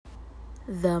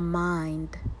The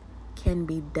mind can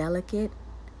be delicate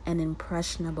and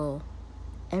impressionable.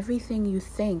 Everything you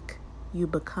think, you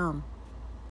become.